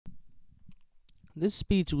This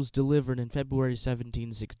speech was delivered in February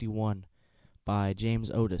 1761 by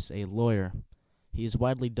James Otis, a lawyer. He is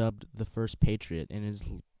widely dubbed the first patriot, and is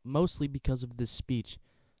mostly because of this speech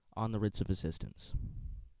on the writs of assistance.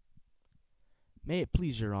 May it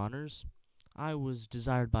please your honors, I was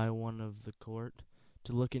desired by one of the court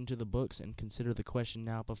to look into the books and consider the question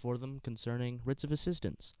now before them concerning writs of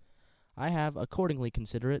assistance. I have accordingly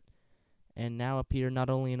considered it, and now appear not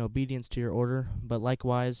only in obedience to your order, but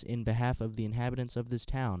likewise in behalf of the inhabitants of this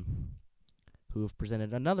town, who have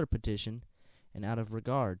presented another petition, and out of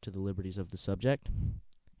regard to the liberties of the subject.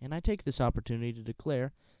 And I take this opportunity to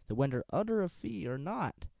declare that whether under a fee or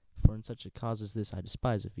not, for in such a cause as this I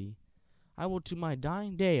despise a fee, I will to my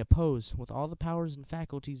dying day oppose, with all the powers and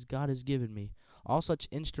faculties God has given me, all such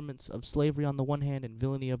instruments of slavery on the one hand and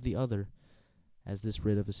villainy of the other, as this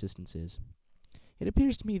writ of assistance is. It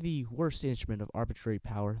appears to me the worst instrument of arbitrary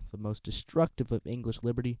power, the most destructive of English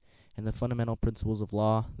liberty, and the fundamental principles of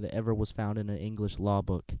law that ever was found in an English law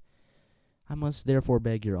book. I must therefore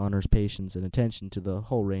beg your honor's patience and attention to the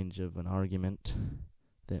whole range of an argument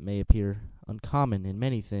that may appear uncommon in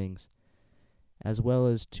many things, as well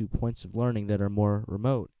as to points of learning that are more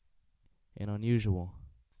remote and unusual,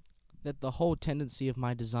 that the whole tendency of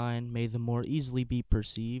my design may the more easily be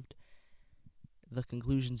perceived, the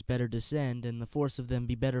conclusions better descend, and the force of them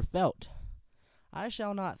be better felt. I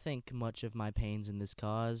shall not think much of my pains in this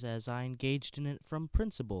cause, as I engaged in it from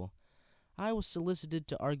principle. I was solicited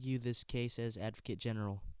to argue this case as Advocate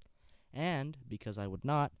General, and, because I would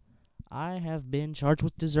not, I have been charged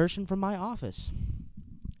with desertion from my office.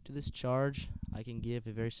 To this charge I can give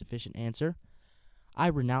a very sufficient answer. I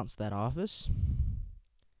renounce that office,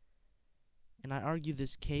 and I argue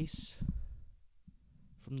this case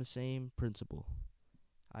from the same principle.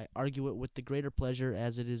 I argue it with the greater pleasure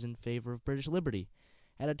as it is in favor of British liberty,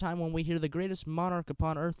 at a time when we hear the greatest monarch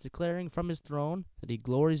upon earth declaring from his throne that he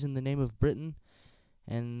glories in the name of Britain,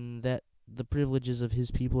 and that the privileges of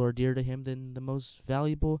his people are dearer to him than the most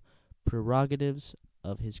valuable prerogatives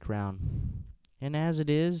of his crown. And as it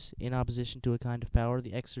is, in opposition to a kind of power,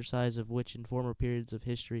 the exercise of which in former periods of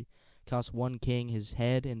history cost one king his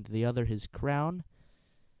head and the other his crown,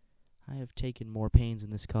 I have taken more pains in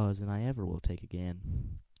this cause than I ever will take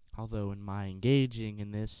again, although in my engaging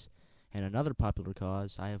in this and another popular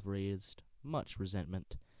cause I have raised much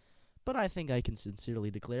resentment. But I think I can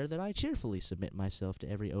sincerely declare that I cheerfully submit myself to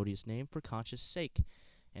every odious name for conscience sake,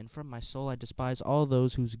 and from my soul I despise all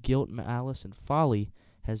those whose guilt, malice, and folly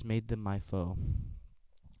has made them my foe.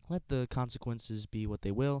 Let the consequences be what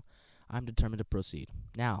they will, I am determined to proceed.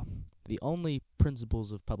 Now, the only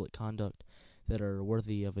principles of public conduct that are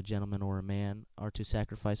worthy of a gentleman or a man are to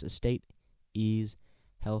sacrifice estate, ease,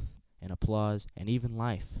 health, and applause, and even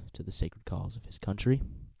life, to the sacred cause of his country.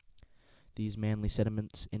 These manly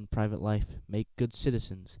sentiments in private life make good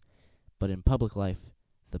citizens, but in public life,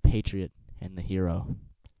 the patriot and the hero.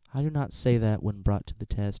 I do not say that, when brought to the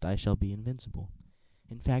test, I shall be invincible.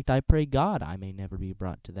 In fact, I pray God I may never be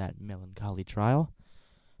brought to that melancholy trial.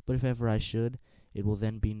 But if ever I should, it will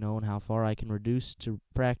then be known how far I can reduce to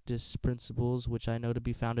practice principles which I know to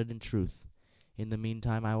be founded in truth. In the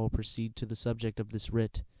meantime, I will proceed to the subject of this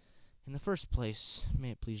writ. In the first place,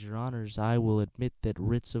 may it please your honors, I will admit that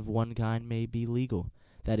writs of one kind may be legal,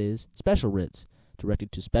 that is, special writs,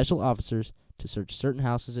 directed to special officers to search certain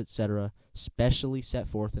houses, etc., specially set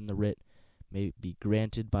forth in the writ, may be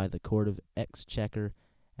granted by the Court of Exchequer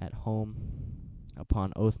at home,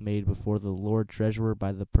 upon oath made before the Lord Treasurer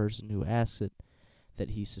by the person who asks it,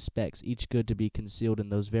 that he suspects each good to be concealed in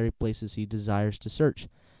those very places he desires to search.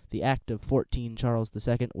 The Act of 14 Charles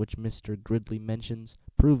II, which Mr. Gridley mentions,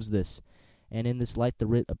 proves this, and in this light the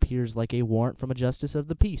writ appears like a warrant from a justice of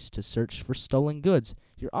the peace to search for stolen goods.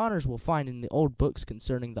 Your honors will find in the old books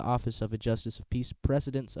concerning the office of a justice of peace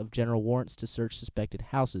precedents of general warrants to search suspected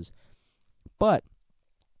houses. But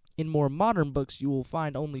in more modern books you will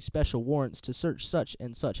find only special warrants to search such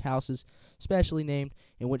and such houses, specially named,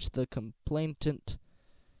 in which the complainant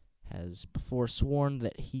has before sworn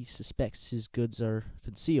that he suspects his goods are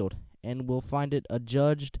concealed, and will find it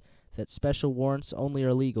adjudged that special warrants only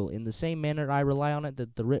are legal. In the same manner I rely on it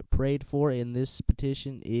that the writ prayed for in this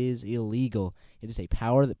petition is illegal. It is a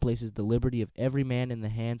power that places the liberty of every man in the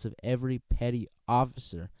hands of every petty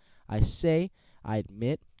officer. I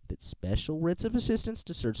admit that special writs of assistance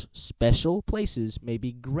to search special places may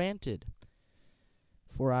be granted.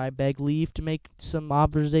 For I beg leave to make some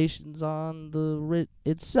observations on the writ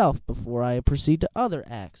itself before I proceed to other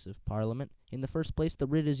acts of Parliament. In the first place, the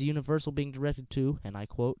writ is universal, being directed to, and I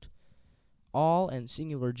quote, all and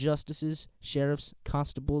singular justices, sheriffs,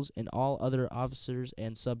 constables, and all other officers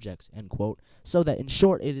and subjects," end quote, so that, in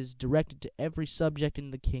short, it is directed to every subject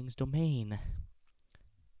in the king's domain.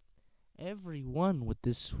 Every one with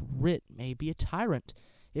this writ may be a tyrant.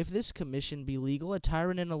 If this commission be legal, a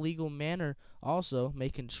tyrant in a legal manner also may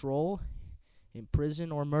control,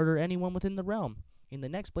 imprison, or murder anyone within the realm. In the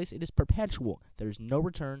next place, it is perpetual. There is no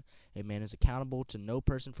return. A man is accountable to no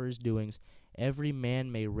person for his doings. Every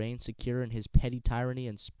man may reign secure in his petty tyranny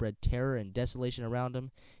and spread terror and desolation around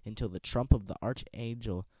him until the trump of the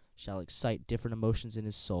archangel shall excite different emotions in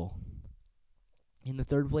his soul. In the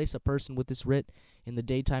third place, a person with this writ in the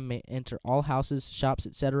daytime may enter all houses, shops,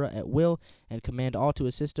 etc. at will, and command all to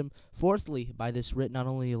assist him. Fourthly, by this writ not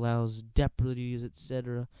only allows deputies,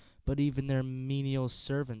 etc., but even their menial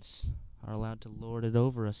servants are allowed to lord it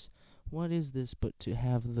over us. What is this but to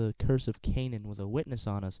have the curse of Canaan with a witness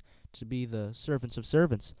on us, to be the servants of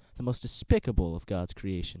servants, the most despicable of God's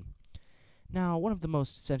creation? Now, one of the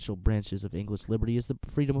most essential branches of English liberty is the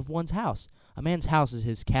freedom of one's house. A man's house is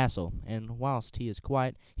his castle, and whilst he is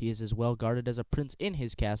quiet, he is as well guarded as a prince in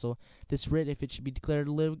his castle. This writ, if it should be declared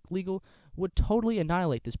legal, would totally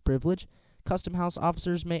annihilate this privilege. Custom house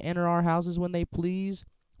officers may enter our houses when they please.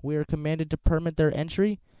 We are commanded to permit their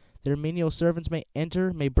entry. Their menial servants may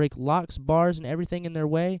enter, may break locks, bars, and everything in their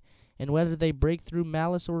way, and whether they break through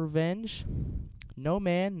malice or revenge, no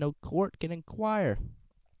man, no court can inquire.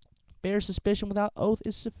 Bare suspicion without oath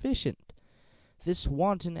is sufficient. This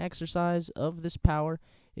wanton exercise of this power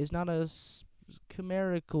is not a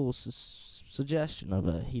chimerical suggestion of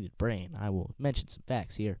a heated brain. I will mention some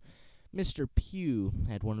facts here. Mr. Pugh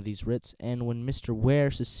had one of these writs, and when Mr. Ware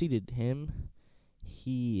succeeded him,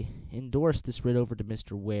 he endorsed this writ over to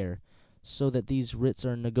Mr. Ware, so that these writs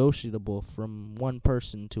are negotiable from one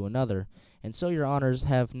person to another, and so your honors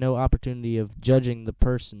have no opportunity of judging the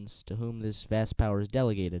persons to whom this vast power is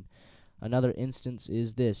delegated. Another instance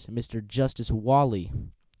is this: Mr. Justice Wally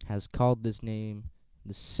has called this name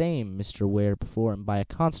the same Mr. Ware before him by a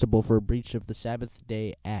constable for a breach of the Sabbath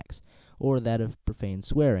day acts, or that of profane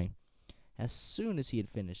swearing. As soon as he had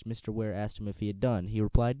finished, Mr. Ware asked him if he had done. He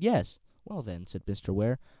replied, "Yes." "Well then," said Mr.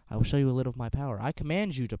 Ware, "I will show you a little of my power. I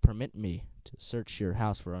command you to permit me to search your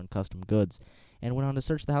house for uncustomed goods," and went on to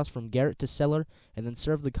search the house from garret to cellar, and then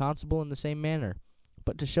served the constable in the same manner.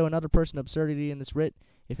 But to show another person absurdity in this writ,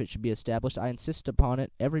 if it should be established, I insist upon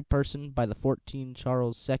it, every person by the 14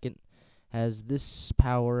 Charles II has this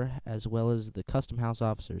power as well as the custom house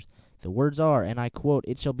officers. The words are, and I quote,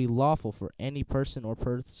 "It shall be lawful for any person or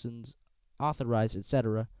persons authorized,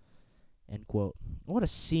 etc." End quote. What a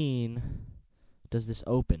scene does this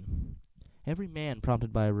open. Every man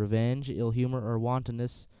prompted by revenge, ill humor, or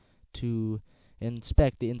wantonness to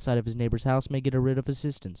inspect the inside of his neighbor's house may get a writ of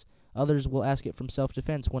assistance. Others will ask it from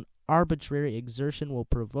self-defense. One arbitrary exertion will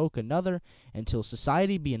provoke another until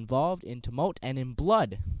society be involved in tumult and in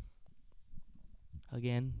blood.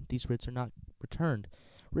 Again, these writs are not returned.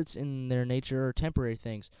 Writs in their nature are temporary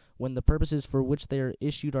things. When the purposes for which they are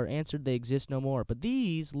issued are answered, they exist no more. But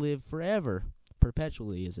these live forever,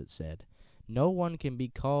 perpetually, as it said. No one can be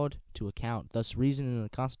called to account. Thus reason and the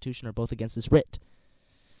Constitution are both against this writ.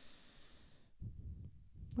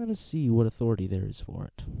 Let us see what authority there is for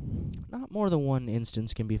it. Not more than one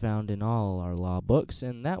instance can be found in all our law books,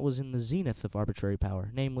 and that was in the zenith of arbitrary power,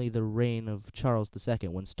 namely the reign of Charles II,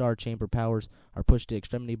 when star chamber powers are pushed to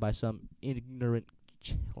extremity by some ignorant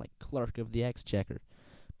clerk of the exchequer.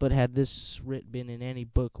 But had this writ been in any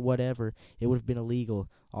book whatever, it would have been illegal.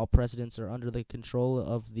 All precedents are under the control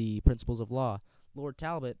of the principles of law. Lord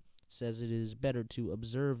Talbot says it is better to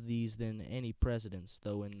observe these than any precedents,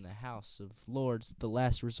 though in the House of Lords the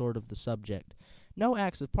last resort of the subject. No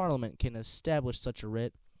acts of Parliament can establish such a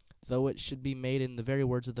writ. Though it should be made in the very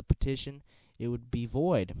words of the petition, it would be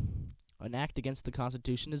void. An act against the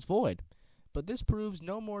Constitution is void. But this proves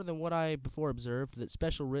no more than what I before observed, that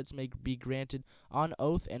special writs may be granted on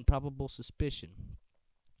oath and probable suspicion.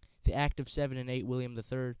 The Act of 7 and 8 William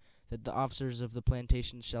III, that the officers of the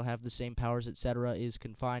plantation shall have the same powers, etc., is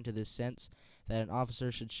confined to this sense, that an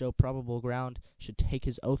officer should show probable ground, should take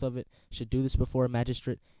his oath of it, should do this before a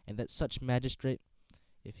magistrate, and that such magistrate,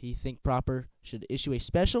 if he think proper, should issue a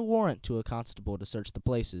special warrant to a constable to search the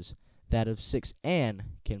places. That of 6 Anne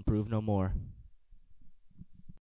can prove no more.